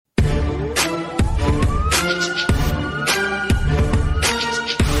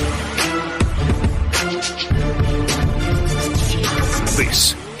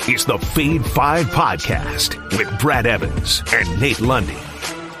is the Fade 5 Podcast with Brad Evans and Nate Lundy.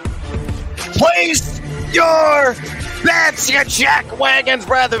 Place your bets, you jack wagons.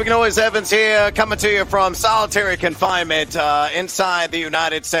 Brad the McNoise Evans here, coming to you from solitary confinement inside the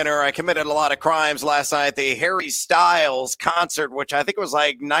United Center. I committed a lot of crimes last night. The Harry Styles concert, which I think was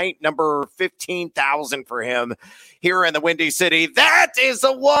like night number 15,000 for him here in the Windy City. That is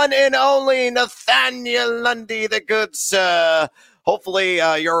the one and only Nathaniel Lundy, the good sir. Hopefully,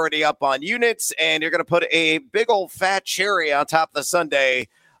 you're already up on units, and you're going to put a big old fat cherry on top of the sundae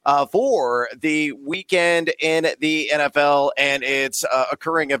for the weekend in the NFL and its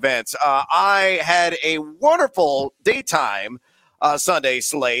occurring events. I had a wonderful daytime Sunday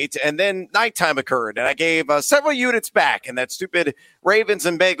slate, and then nighttime occurred, and I gave several units back in that stupid Ravens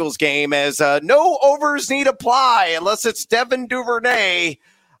and Bengals game, as no overs need apply unless it's Devin Duvernay.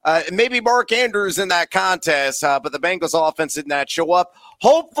 Maybe Mark Andrews in that contest, but the Bengals offense did not show up.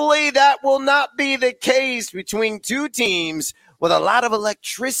 Hopefully that will not be the case between two teams with a lot of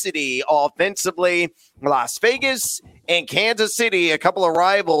electricity offensively. Las Vegas and Kansas City, a couple of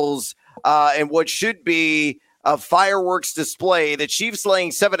rivals in what should be a fireworks display. The Chiefs laying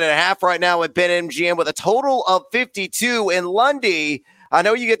 7.5 right now at BetMGM with a total of 52. And Lundy, I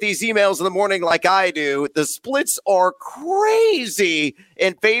know you get these emails in the morning like I do. The splits are crazy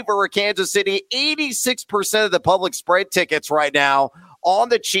in favor of Kansas City. 86% of the public spread tickets right now on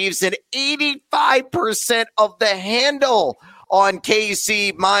the Chiefs and 85% of the handle on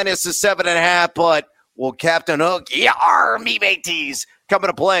KC minus the 7.5. But will Captain Hook, me mateys, come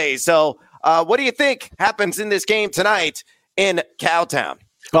into play? So what do you think happens in this game tonight in Cowtown?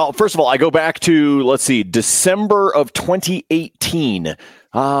 Well, first of all, I go back to, December of 2018.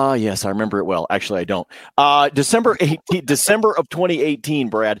 Yes, I remember it well. Actually, I don't. December of 2018,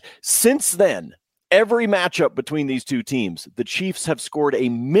 Brad. Since then, every matchup between these two teams, the Chiefs have scored a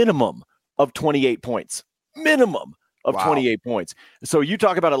minimum of 28 points. Minimum of 28 points. So you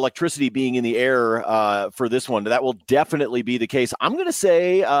talk about electricity being in the air for this one. That will definitely be the case. I'm going to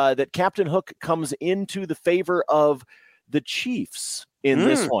say that Captain Hook comes into the favor of the Chiefs in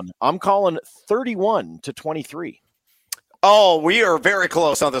this one. I'm calling 31-23. Oh, we are very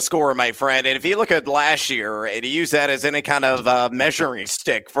close on the score, my friend. And if you look at last year and you use that as any kind of measuring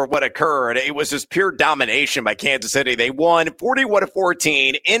stick for what occurred, it was just pure domination by Kansas City. They won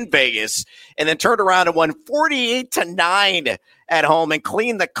 41-14 in Vegas and then turned around and won 48-9 at home and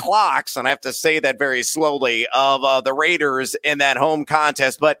cleaned the clocks, and I have to say that very slowly, of the Raiders in that home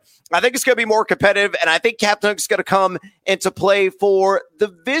contest. But I think it's going to be more competitive, and I think Captain Hook's going to come into play for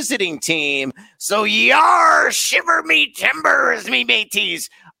the visiting team. So, shiver me timbers, me mateys.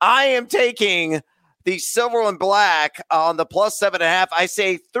 I am taking the silver and black on the plus 7.5. I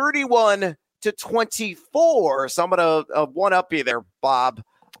say 31-24. So I'm going to one-up you there, Bob.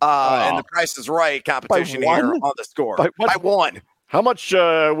 And the Price is Right competition here on the score. By one. How much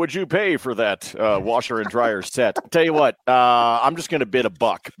would you pay for that washer and dryer set? Tell you what, I'm just going to bid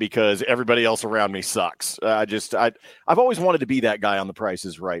 $1 because everybody else around me sucks. I've always wanted to be that guy on the Price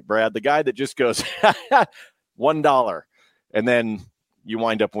is Right, Brad. The guy that just goes $1 and then you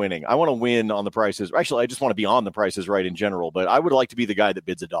wind up winning. I want to win on the prices. Actually, I just want to be on the Price is Right in general, but I would like to be the guy that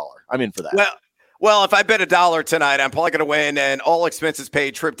bids $1. I'm in for that. Well, if I bet $1 tonight, I'm probably going to win an all expenses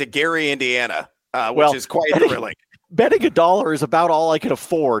paid trip to Gary, Indiana, which is quite thrilling. Betting $1 is about all I can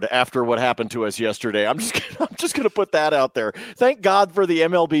afford after what happened to us yesterday. I'm just going to put that out there. Thank God for the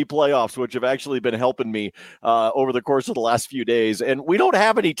MLB playoffs, which have actually been helping me over the course of the last few days. And we don't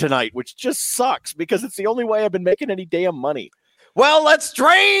have any tonight, which just sucks because it's the only way I've been making any damn money. Well, let's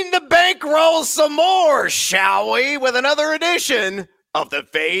drain the bankroll some more, shall we, with another edition of the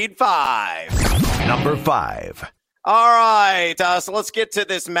Fade 5. Number 5. All right, so let's get to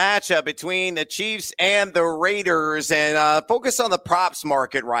this matchup between the Chiefs and the Raiders and focus on the props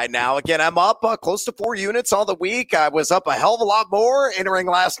market right now. Again, I'm up close to 4 units all the week. I was up a hell of a lot more entering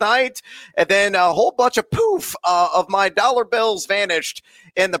last night, and then a whole bunch of of my dollar bills vanished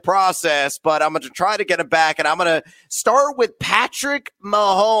in the process, but I'm going to try to get him back, and I'm going to start with Patrick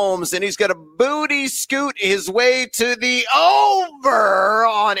Mahomes, and he's going to booty scoot his way to the over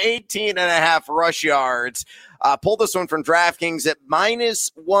on 18.5 rush yards. Pull this one from DraftKings at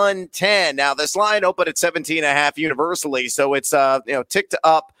minus 110. Now, this line opened at 17.5 universally, so it's ticked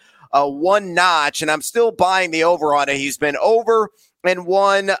up one notch, and I'm still buying the over on it. He's been over in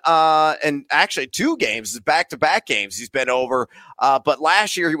one and actually 2 games, back-to-back games he's been over. But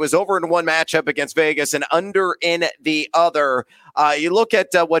last year he was over in one matchup against Vegas and under in the other. You look at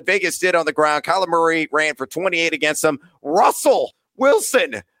what Vegas did on the ground. Kyler Murray ran for 28 against them. Russell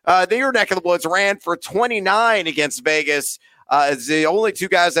Wilson, your neck of the woods, ran for 29 against Vegas. It's the only two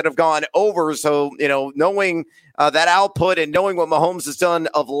guys that have gone over. So, knowing that output and knowing what Mahomes has done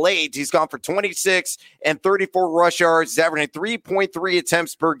of late, he's gone for 26 and 34 rush yards. He's averaging 3.3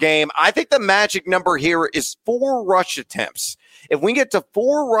 attempts per game. I think the magic number here is 4 rush attempts. If we get to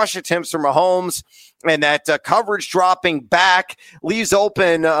 4 rush attempts from Mahomes and that coverage dropping back leaves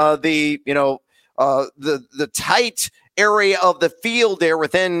open the tight area of the field there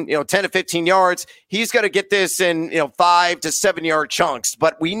within 10 to 15 yards, he's going to get this in 5 to 7 yard chunks.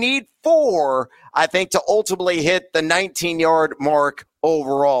 But we need 4, I think, to ultimately hit the 19-yard mark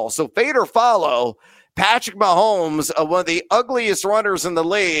overall. So fade or follow, Patrick Mahomes, one of the ugliest runners in the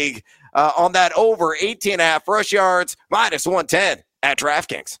league, on that over 18.5 rush yards, minus 110 at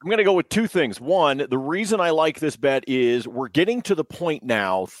DraftKings. I'm going to go with 2 things. One, the reason I like this bet is we're getting to the point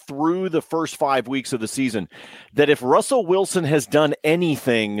now through the first 5 weeks of the season that if Russell Wilson has done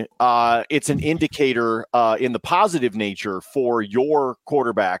anything, it's an indicator in the positive nature for your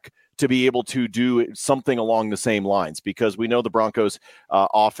quarterback to be able to do something along the same lines, because we know the Broncos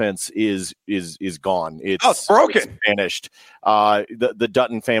offense is gone. It's broken. It's vanished. The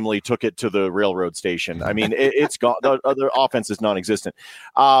Dutton family took it to the railroad station. I mean, it's gone. The offense is non-existent.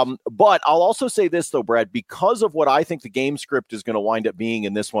 But I'll also say this, though, Brad, because of what I think the game script is going to wind up being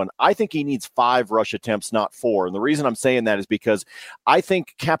in this one, I think he needs 5 rush attempts, not 4. And the reason I'm saying that is because I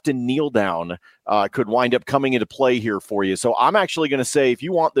think Captain Kneel Down could wind up coming into play here for you. So I'm actually going to say, if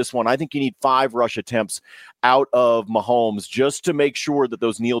you want this one, I think you need 5 rush attempts out of Mahomes just to make sure that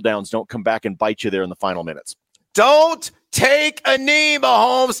those kneel downs don't come back and bite you there in the final minutes. Don't take a knee,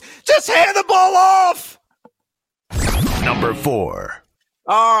 Mahomes. Just hand the ball off. Number 4.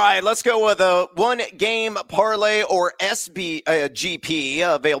 All right, let's go with a 1-game parlay or GP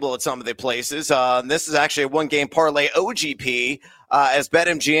available at some of the places. This is actually a 1-game parlay OGP, as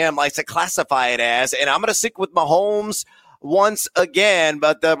BetMGM likes to classify it as. And I'm going to stick with Mahomes once again,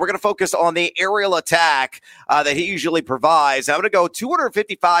 but we're going to focus on the aerial attack that he usually provides. I'm going to go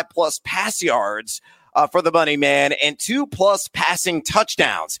 255 plus pass yards for the money man and 2+ passing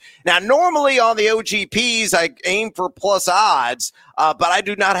touchdowns. Now, normally on the OGPs, I aim for plus odds, but I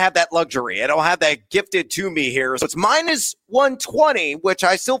do not have that luxury. I don't have that gifted to me here. So it's minus 120, which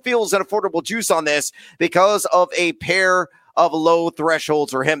I still feel is an affordable juice on this because of a pair of low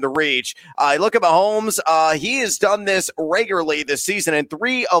thresholds for him to reach. Look at Mahomes. He has done this regularly this season in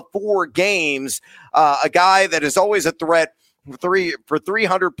 3 of 4 games. A guy that is always a threat for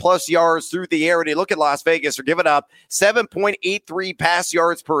 300 plus yards through the air. And you look at Las Vegas, they're giving up 7.83 pass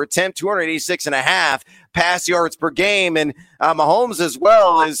yards per attempt, 286.5 pass yards per game. And Mahomes as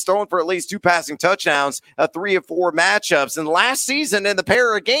well is throwing for at least 2 passing touchdowns, 3 of 4 matchups. And last season in the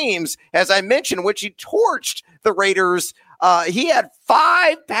pair of games, as I mentioned, which he torched the Raiders, he had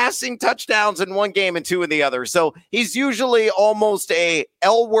 5 passing touchdowns in one game and 2 in the other. So he's usually almost a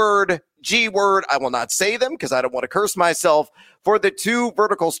L word, G word. I will not say them because I don't want to curse myself for the 2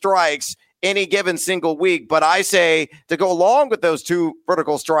 vertical strikes any given single week. But I say to go along with those 2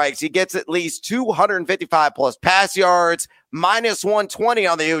 vertical strikes, he gets at least 255 plus pass yards, minus 120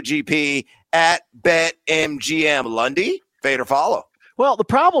 on the OGP at BetMGM. Lundy, fade or follow? Well, the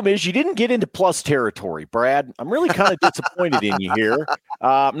problem is you didn't get into plus territory, Brad. I'm really kind of disappointed in you here.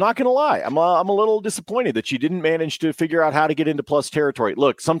 I'm not going to lie. I'm a little disappointed that you didn't manage to figure out how to get into plus territory.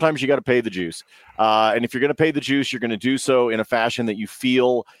 Look, sometimes you got to pay the juice. And if you're going to pay the juice, you're going to do so in a fashion that you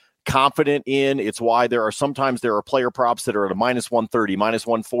feel confident in. It's why there are player props that are at a minus 130, minus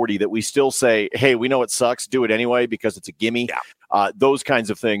 140 that we still say, hey, we know it sucks. Do it anyway because it's a gimme. Yeah. Those kinds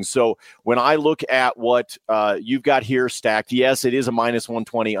of things. So when I look at what you've got here stacked, yes, it is a minus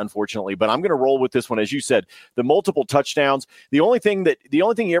 120, unfortunately, but I'm going to roll with this one. As you said, the multiple touchdowns, the only thing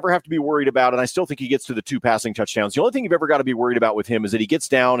you ever have to be worried about, and I still think he gets to the 2 passing touchdowns. The only thing you've ever got to be worried about with him is that he gets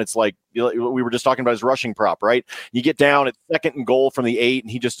down. It's like we were just talking about his rushing prop, right? You get down at 2nd and goal from the 8,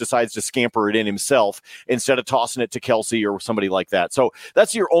 and he just decides to scamper it in himself instead of tossing it to Kelsey or somebody like that. So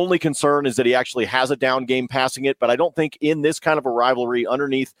that's your only concern, is that he actually has a down game passing it. But I don't think in this kind of a rivalry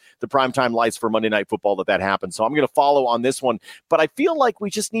underneath the primetime lights for Monday Night Football that happens. So I'm going to follow on this one, but I feel like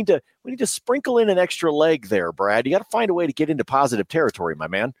we just need to sprinkle in an extra leg there, Brad. You got to find a way to get into positive territory, my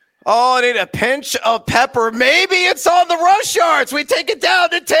man. Oh, I need a pinch of pepper. Maybe it's on the rush yards. We take it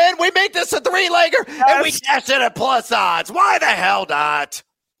down to 10. We make this a 3-legger, yes, and we cash it at plus odds. Why the hell not?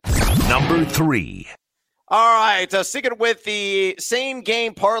 Number 3. All right, sticking with the same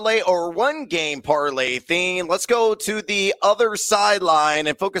game parlay or one game parlay theme, let's go to the other sideline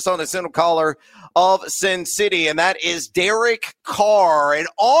and focus on the central caller of Sin City, and that is Derek Carr. And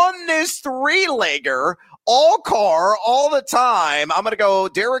on this three-legger, all Carr, all the time, I'm going to go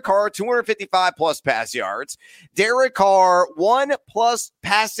Derek Carr, 255 plus pass yards. Derek Carr, 1+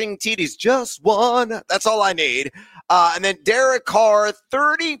 passing TDs, just one. That's all I need. And then Derek Carr,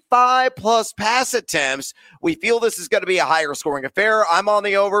 35 plus pass attempts. We feel this is going to be a higher scoring affair. I'm on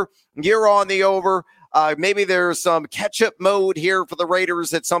the over. You're on the over. Maybe there's some catch-up mode here for the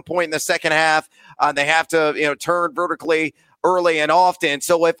Raiders at some point in the second half. They have to, turn vertically early and often.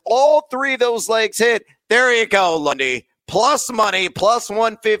 So if all three of those legs hit, there you go, Lundy. Plus money, plus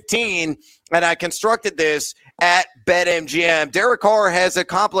 115. And I constructed this at BetMGM. Derek Carr has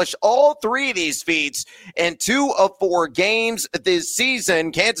accomplished all three of these feats in 2 of 4 games this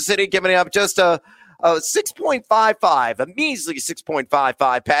season. Kansas City giving up just a 6.55, a measly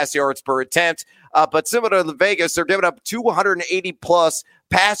 6.55 pass yards per attempt. But similar to Vegas, they're giving up 280 plus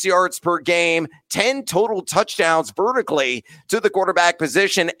pass yards per game, 10 total touchdowns vertically to the quarterback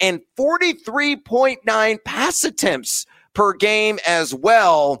position, and 43.9 pass attempts per game as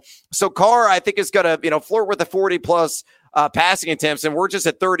well. So Carr, I think, is going to, flirt with the 40 plus passing attempts, and we're just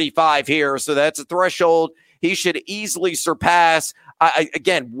at 35 here. So that's a threshold he should easily surpass.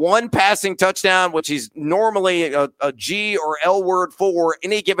 Again, one passing touchdown, which he's normally a G or L word for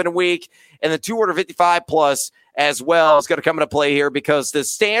any given week, and the 255 plus as well is going to come into play here because the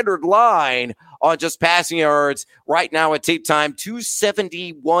standard line on just passing yards right now at tape time,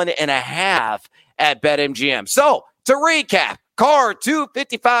 271.5 at BetMGM. So to recap, Carr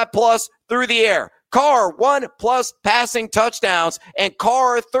 255 plus through the air. Carr 1+ passing touchdowns, and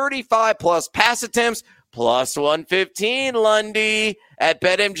Carr 35 plus pass attempts, plus 115, Lundy, at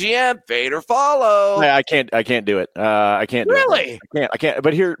BetMGM. Fade or follow. I can't do it. I can't do really? it. I can't.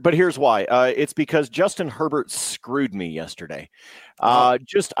 But here's why. It's because Justin Herbert screwed me yesterday. I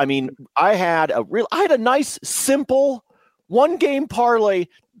had a nice, simple one-game parlay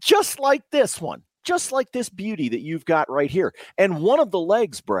just like this one. Just like this beauty that you've got right here. And one of the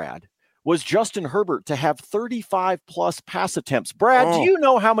legs, Brad, was Justin Herbert to have 35 plus pass attempts. Brad, do you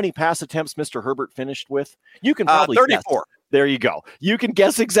know how many pass attempts Mr. Herbert finished with? You can probably 34. Guess. There you go. You can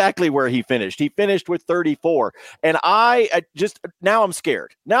guess exactly where he finished. He finished with 34. And now I'm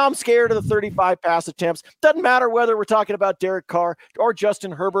scared. Now I'm scared of the 35 pass attempts. Doesn't matter whether we're talking about Derek Carr or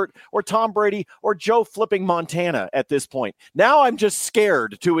Justin Herbert or Tom Brady or Joe flipping Montana at this point. Now I'm just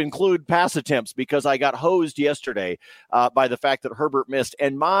scared to include pass attempts because I got hosed yesterday by the fact that Herbert missed.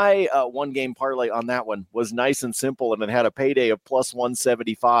 And my one-game parlay on that one was nice and simple, and it had a payday of plus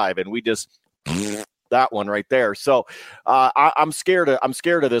 175. And we just... that one right there. So I'm scared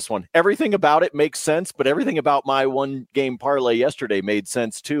of this one. Everything about it makes sense, but everything about my one game parlay yesterday made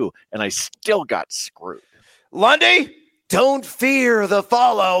sense too. And I still got screwed. Lundy, don't fear the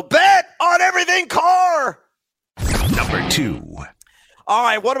follow. Bet on everything Carr. Number 2. All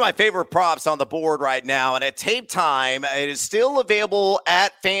right, one of my favorite props on the board right now, and at tape time, it is still available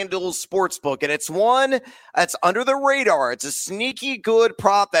at FanDuel Sportsbook, and it's one that's under the radar. It's a sneaky good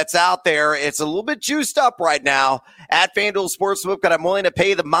prop that's out there. It's a little bit juiced up right now at FanDuel Sportsbook, but I'm willing to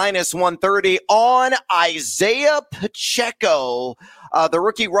pay the minus 130 on Isaiah Pacheco, the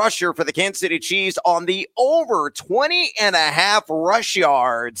rookie rusher for the Kansas City Chiefs, on the over 20.5 rush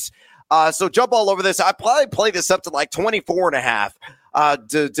yards. So jump all over this. I probably play this up to like 24.5.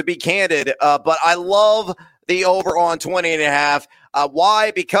 To be candid, but I love the over on 20.5.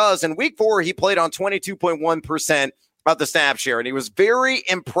 Why? Because in week 4, he played on 22.1% of the snap share, and he was very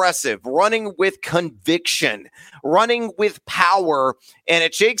impressive, running with conviction, running with power, and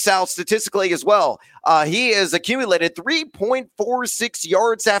it shakes out statistically as well. He has accumulated 3.46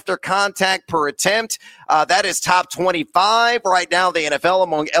 yards after contact per attempt. That is top 25 right now, the NFL,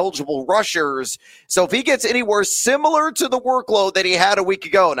 among eligible rushers. So if he gets anywhere similar to the workload that he had a week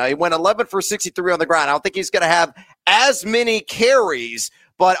ago, now he went 11 for 63 on the ground. I don't think he's going to have as many carries,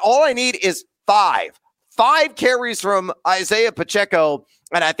 but all I need is 5 carries from Isaiah Pacheco,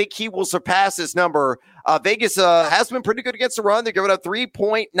 and I think he will surpass this number. Vegas has been pretty good against the run. They're giving up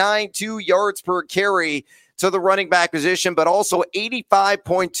 3.92 yards per carry to the running back position, but also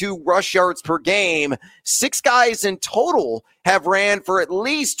 85.2 rush yards per game. 6 guys in total have ran for at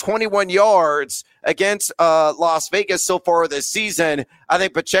least 21 yards against Las Vegas so far this season. I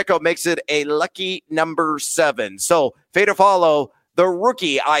think Pacheco makes it a lucky number 7. So fade or follow the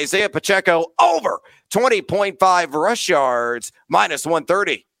rookie Isaiah Pacheco over 20.5 rush yards, minus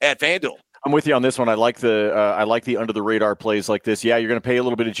 130 at FanDuel. I'm with you on this one. I like the under the radar plays like this. Yeah, you're going to pay a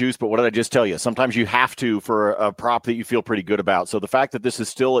little bit of juice, but what did I just tell you? Sometimes you have to for a prop that you feel pretty good about. So the fact that this is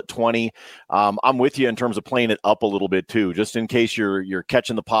still at 20, I'm with you in terms of playing it up a little bit too, just in case you're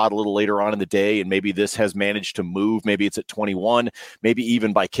catching the pod a little later on in the day, and maybe this has managed to move. Maybe it's at 21, maybe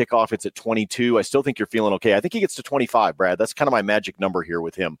even by kickoff it's at 22. I still think you're feeling okay. I think he gets to 25, Brad. That's kind of my magic number here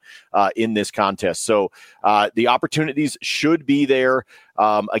with him in this contest. So the opportunities should be there.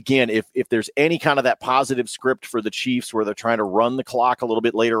 Again, if there's any kind of that positive script for the Chiefs where they're trying to run the clock a little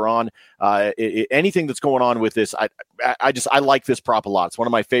bit later on, anything that's going on with this, I like this prop a lot. It's one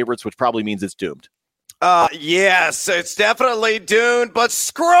of my favorites, which probably means it's doomed. Yes, it's definitely doomed, but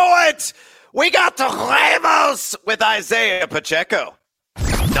screw it. We got the Ramos with Isaiah Pacheco.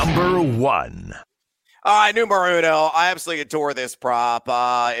 Number 1. All right, numero uno. I absolutely adore this prop.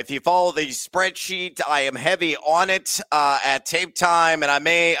 If you follow the spreadsheet, I am heavy on it at tape time, and I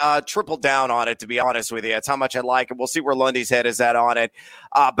may triple down on it, to be honest with you. That's how much I like it. We'll see where Lundy's head is at on it.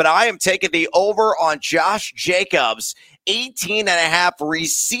 But I am taking the over on Josh Jacobs, 18.5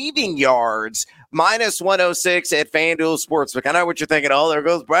 receiving yards, minus 106 at FanDuel Sportsbook. I know what you're thinking. Oh, there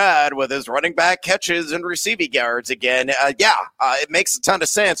goes Brad with his running back catches and receiving yards again. It makes a ton of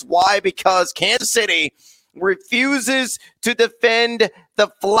sense. Why? Because Kansas City refuses to defend the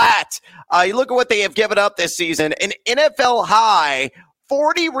flat. You look at what they have given up this season. An NFL high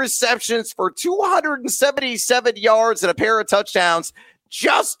 40 receptions for 277 yards and a pair of touchdowns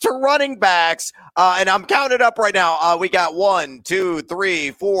just to running backs. And I'm counting it up right now. We got 1, 2,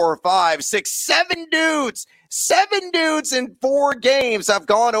 3, 4, 5, 6, 7 dudes. 7 dudes in 4 games have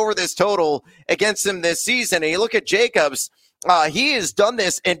gone over this total against him this season. And you look at Jacobs, he has done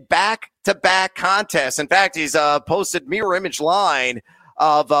this in back-to-back contests. In fact, he's posted mirror image line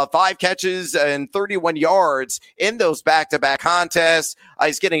of 5 catches and 31 yards in those back-to-back contests.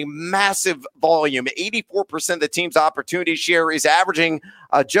 He's getting massive volume, 84% of the team's opportunity share. He's averaging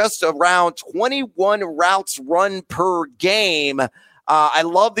just around 21 routes run per game. I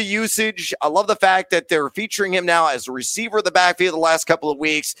love the usage. I love the fact that they're featuring him now as a receiver in the backfield the last couple of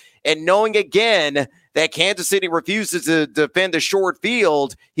weeks, and knowing again that Kansas City refuses to defend the short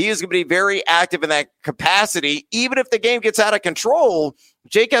field, he is going to be very active in that capacity. Even if the game gets out of control,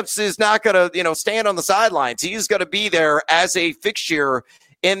 Jacobs is not going to, stand on the sidelines. He's going to be there as a fixture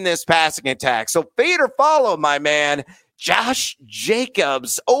in this passing attack. So fade or follow, my man. Josh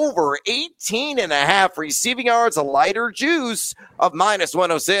Jacobs over 18.5 receiving yards, a lighter juice of minus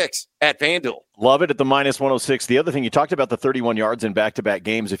 106 at FanDuel. Love it at the minus 106. The other thing, you talked about the 31 yards in back-to-back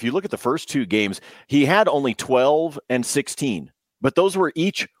games. If you look at the first 2 games, he had only 12 and 16, but those were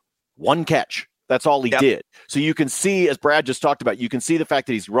each 1 catch. That's all he did. So you can see, as Brad just talked about, you can see the fact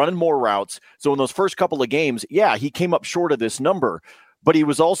that he's running more routes. So in those first couple of games, he came up short of this number, but he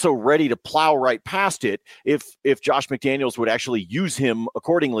was also ready to plow right past it if Josh McDaniels would actually use him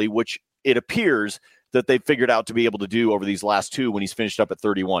accordingly, which it appears that they've figured out to be able to do over these last 2 when he's finished up at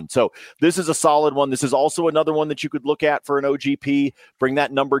 31. So this is a solid one. This is also another one that you could look at for an OGP, bring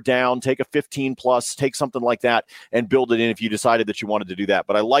that number down, take a 15 plus, take something like that and build it in if you decided that you wanted to do that.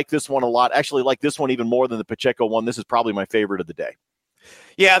 But I like this one a lot. Actually, like this one even more than the Pacheco one. This is probably my favorite of the day.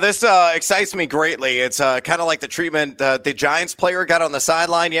 Yeah, this excites me greatly. It's kind of like the treatment the Giants player got on the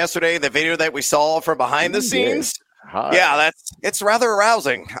sideline yesterday, the video that we saw from behind the scenes. Hi. Yeah, it's rather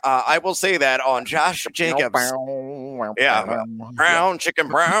arousing. I will say that on Josh Jacobs. Yeah, brown chicken,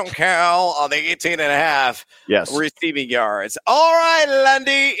 brown cow on the 18.5 receiving yards. All right,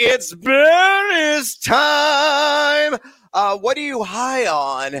 Lundy, it's bonus time. What are you high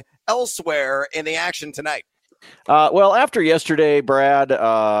on elsewhere in the action tonight? Well, after yesterday, Brad,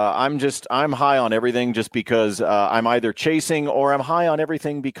 I'm high on everything just because I'm either chasing or I'm high on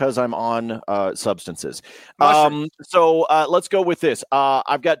everything because I'm on substances. So let's go with this.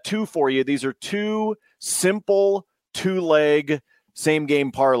 I've got 2 for you. These are 2 simple 2-leg same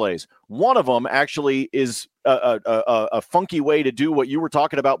game parlays. One of them actually is a funky way to do what you were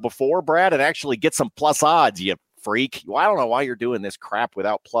talking about before, Brad, and actually get some plus odds, you freak. Well, I don't know why you're doing this crap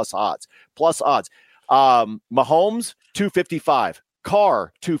without plus odds. Plus odds. Mahomes, 255.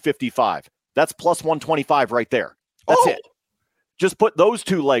 Carr, 255. That's plus 125 right there. That's it. Just put those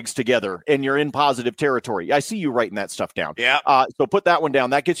 2 legs together and you're in positive territory. I see you writing that stuff down. Yeah. So put that one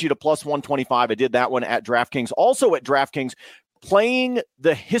down. That gets you to plus 125. I did that one at DraftKings. Also at DraftKings, playing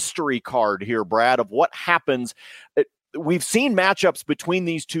the history card here, Brad, of what happens. we've seen matchups between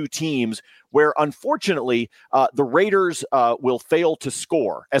these two teams where, unfortunately, the Raiders will fail to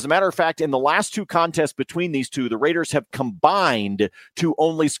score. As a matter of fact, in the last two contests between these two, the Raiders have combined to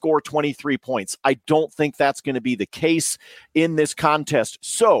only score 23 points. I don't think that's going to be the case in this contest.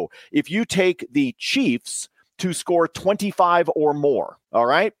 So if you take the Chiefs to score 25 or more, all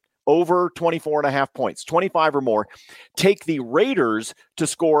right, over 24.5 points, 25 or more, take the Raiders to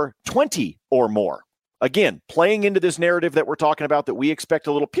score 20 or more. Again, playing into this narrative that we're talking about, that we expect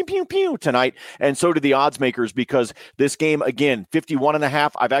a little pew, pew, pew tonight, and so do the odds makers, because this game, again,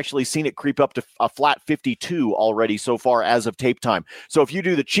 51.5, I've actually seen it creep up to a flat 52 already so far as of tape time. So if you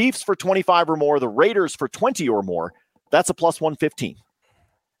do the Chiefs for 25 or more, the Raiders for 20 or more, that's a plus 115.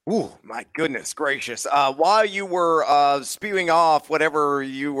 Ooh, my goodness gracious. While you were spewing off whatever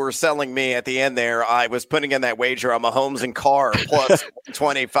you were selling me at the end there, I was putting in that wager on Mahomes and Carr plus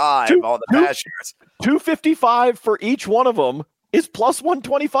 25 on the pass years. 255 for each one of them is plus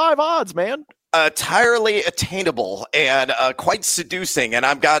 125 odds, man. Entirely attainable and quite seducing. And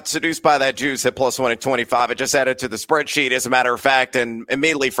I've got seduced by that juice at plus 125. I just added to the spreadsheet, as a matter of fact, and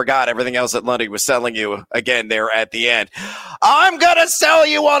immediately forgot everything else that Lundy was selling you again there at the end. I'm going to sell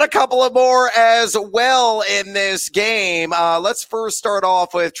you on a couple of more as well in this game. Let's first start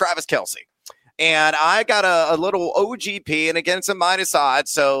off with Travis Kelce. And I got a little OGP, and again, it's a minus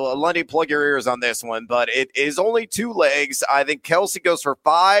odds, so Lundy, plug your ears on this one, but it is only two legs. I think Kelce goes for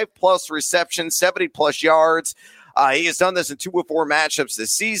 5+ receptions, 70+ yards. He has done this in 2 of 4 matchups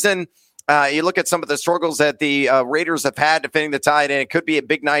this season. You look at some of the struggles that the Raiders have had defending the tight end. It could be a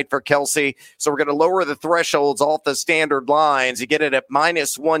big night for Kelce, so we're going to lower the thresholds off the standard lines. You get it at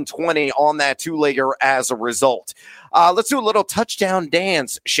minus 120 on that two-legger as a result. Let's do a little touchdown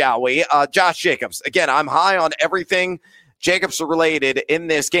dance, shall we? Josh Jacobs. Again, I'm high on everything Jacobs related in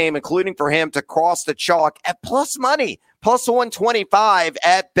this game, including for him to cross the chalk at plus money, plus 125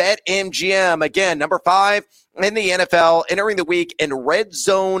 at BetMGM. Again, number 5 in the NFL, entering the week in red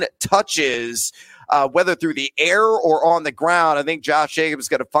zone touches, whether through the air or on the ground. I think Josh Jacobs is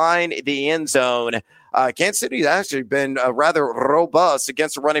going to find the end zone. Kansas City's actually been rather robust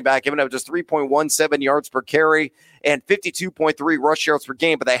against the running back, giving up just 3.17 yards per carry and 52.3 rush yards per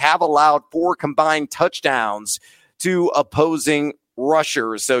game, but they have allowed 4 combined touchdowns to opposing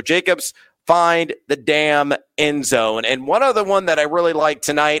rushers. So Jacobs, find the damn end zone. And one other one that I really like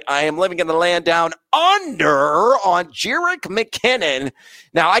tonight, I am living in the land down under on Jerick McKinnon.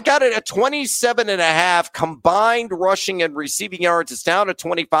 Now, I got it at 27.5 combined rushing and receiving yards. It's down to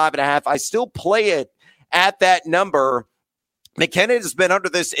 25.5. I still play it at that number. McKinnon has been under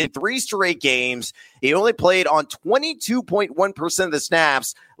this in 3 straight games. He only played on 22.1% of the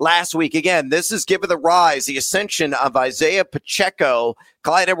snaps last week. Again, this is given the rise, the ascension of Isaiah Pacheco.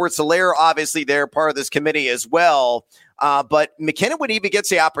 Clyde Edwards-Helaire, obviously, they're part of this committee as well. But McKinnon, when he even gets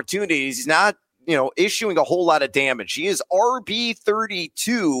the opportunities, he's not, issuing a whole lot of damage. He is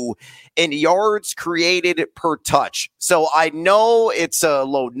RB32 in yards created per touch. So I know it's a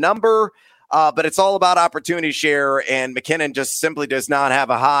low number, but it's all about opportunity share, and McKinnon just simply does not have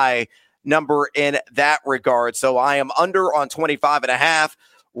a high number in that regard. So I am under on 25.5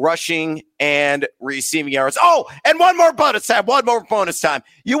 rushing and receiving yards. Oh, and one more bonus time.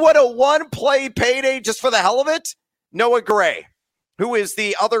 You want a one-play payday just for the hell of it? Noah Gray, who is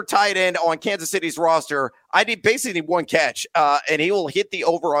the other tight end on Kansas City's roster. I basically need one catch, and he will hit the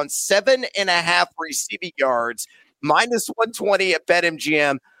over on 7.5 receiving yards, minus 120 at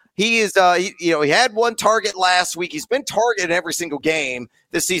BetMGM. He is, he had one target last week. He's been targeted in every single game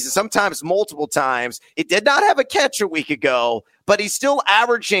this season, sometimes multiple times. He did not have a catch a week ago, but he's still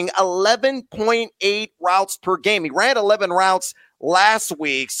averaging 11.8 routes per game. He ran 11 routes last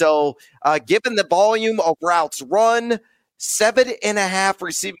week. So given the volume of routes run, 7.5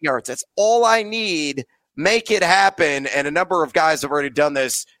 receiving yards. That's all I need. Make it happen. And a number of guys have already done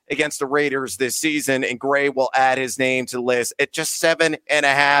this against the Raiders this season, and Gray will add his name to the list at just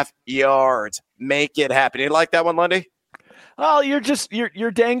 7.5 yards. Make it happen. You like that one, Lundy? Oh, you're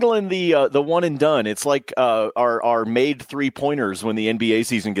dangling the one and done. It's like our made 3-pointers when the NBA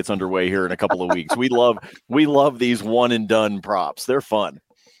season gets underway here in a couple of weeks. We love these one and done props. They're fun.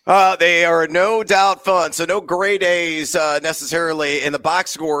 They are no doubt fun. So no gray days necessarily in the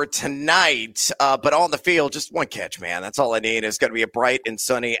box score tonight, but on the field, just one catch, man. That's all I need. It's going to be a bright and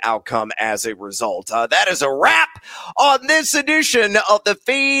sunny outcome as a result. That is a wrap on this edition of the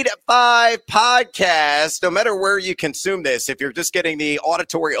Feed 5 podcast. No matter where you consume this, if you're just getting the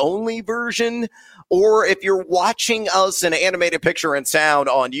auditory-only version, or if you're watching us in animated picture and sound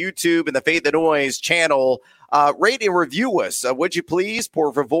on YouTube and the Fade the Noise channel, rate and review us, would you please?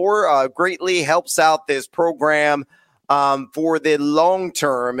 Por favor, greatly helps out this program. for the long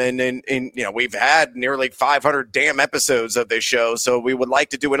term. And we've had nearly 500 damn episodes of this show, so we would like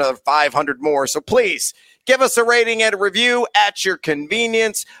to do another 500 more. So please give us a rating and a review at your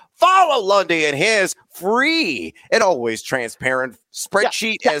convenience. Follow Lundy and his free and always transparent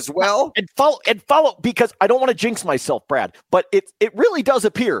spreadsheet as well. And follow, because I don't want to jinx myself, Brad, but it really does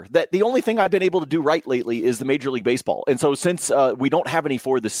appear that the only thing I've been able to do right lately is the Major League Baseball. And so since we don't have any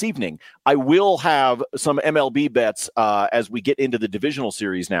for this evening, I will have some MLB bets as we get into the divisional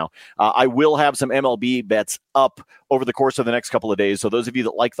series now. I will have some MLB bets up over the course of the next couple of days. So those of you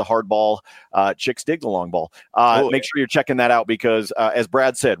that like the hard ball, chicks dig the long ball. Make sure you're checking that out because, as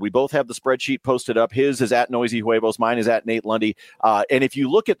Brad said, we both have the spreadsheet posted up. His is at Noisy Huevos. Mine is at Nate Lundy. And if you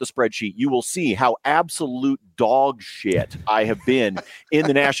look at the spreadsheet, you will see how absolute dog shit I have been in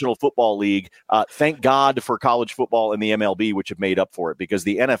the National Football League. Thank God for college football and the MLB, which have made up for it, because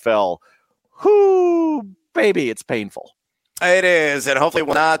the NFL, baby, it's painful. It is, and hopefully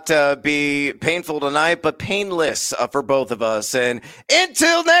will not be painful tonight, but painless for both of us. And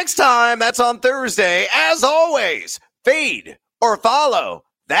until next time, that's on Thursday. As always, feed or follow.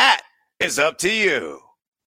 That is up to you.